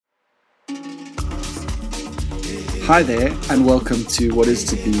Hi there, and welcome to what is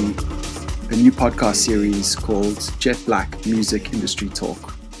to be a new podcast series called Jet Black Music Industry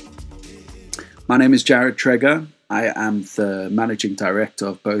Talk. My name is Jared Traeger. I am the managing director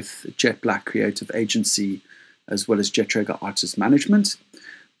of both Jet Black Creative Agency as well as Jet Traeger Artist Management.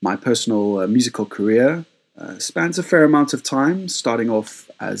 My personal musical career spans a fair amount of time, starting off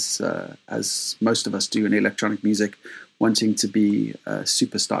as most of us do in electronic music, wanting to be a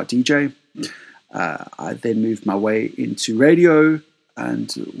superstar DJ. I then moved my way into radio and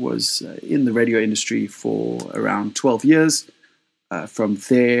was in the radio industry for around 12 years. From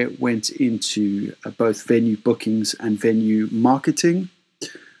there, went into both venue bookings and venue marketing.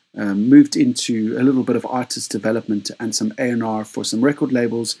 Moved into a little bit of artist development and some A&R for some record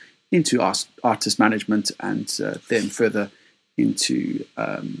labels, into artist management, and then further into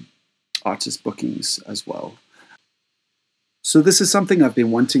artist bookings as well. So this is something I've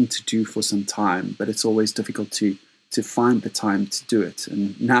been wanting to do for some time, but it's always difficult to find the time to do it.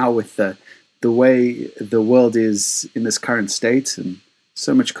 And now with the way the world is in this current state and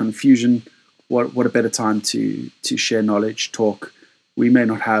so much confusion, what a better time to share knowledge, talk. We may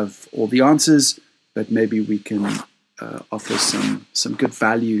not have all the answers, but maybe we can offer some good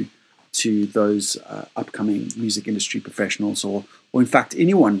value to those upcoming music industry professionals, or in fact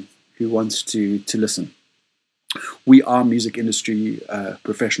anyone who wants to listen. We are music industry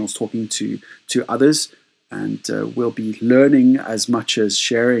professionals talking to others, and we'll be learning as much as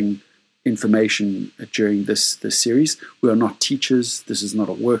sharing information during this series. We are not teachers. This is not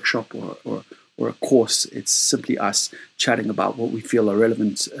a workshop or a course. It's simply us chatting about what we feel are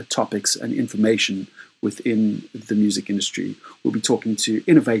relevant topics and information within the music industry. We'll be talking to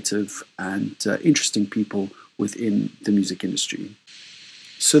innovative and interesting people within the music industry.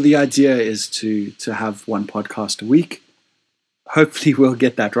 So the idea is to have one podcast a week. Hopefully we'll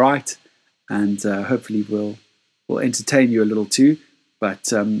get that right, and hopefully we'll entertain you a little too.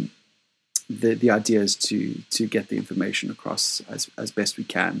 But the idea is to get the information across as best we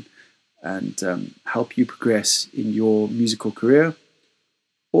can, and help you progress in your musical career,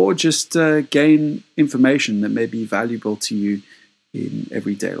 or just gain information that may be valuable to you in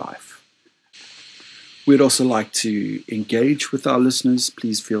everyday life. We'd also like to engage with our listeners.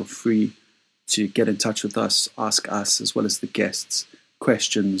 Please feel free to get in touch with us, ask us as well as the guests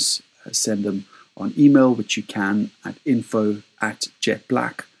questions. Send them on email, which you can at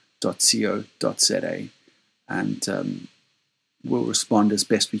info@jetblack.co.za, and we'll respond as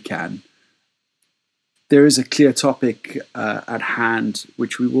best we can. There is a clear topic at hand,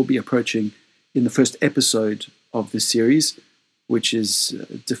 which we will be approaching in the first episode of this series, which is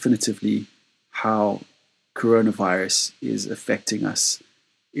definitively how coronavirus is affecting us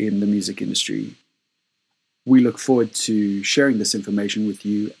in the music industry. We look forward to sharing this information with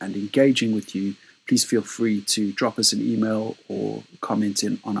you and engaging with you. Please feel free to drop us an email or comment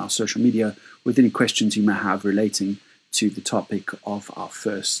on our social media with any questions you may have relating to the topic of our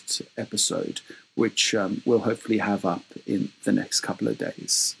first episode, which we'll hopefully have up in the next couple of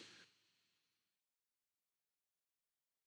days.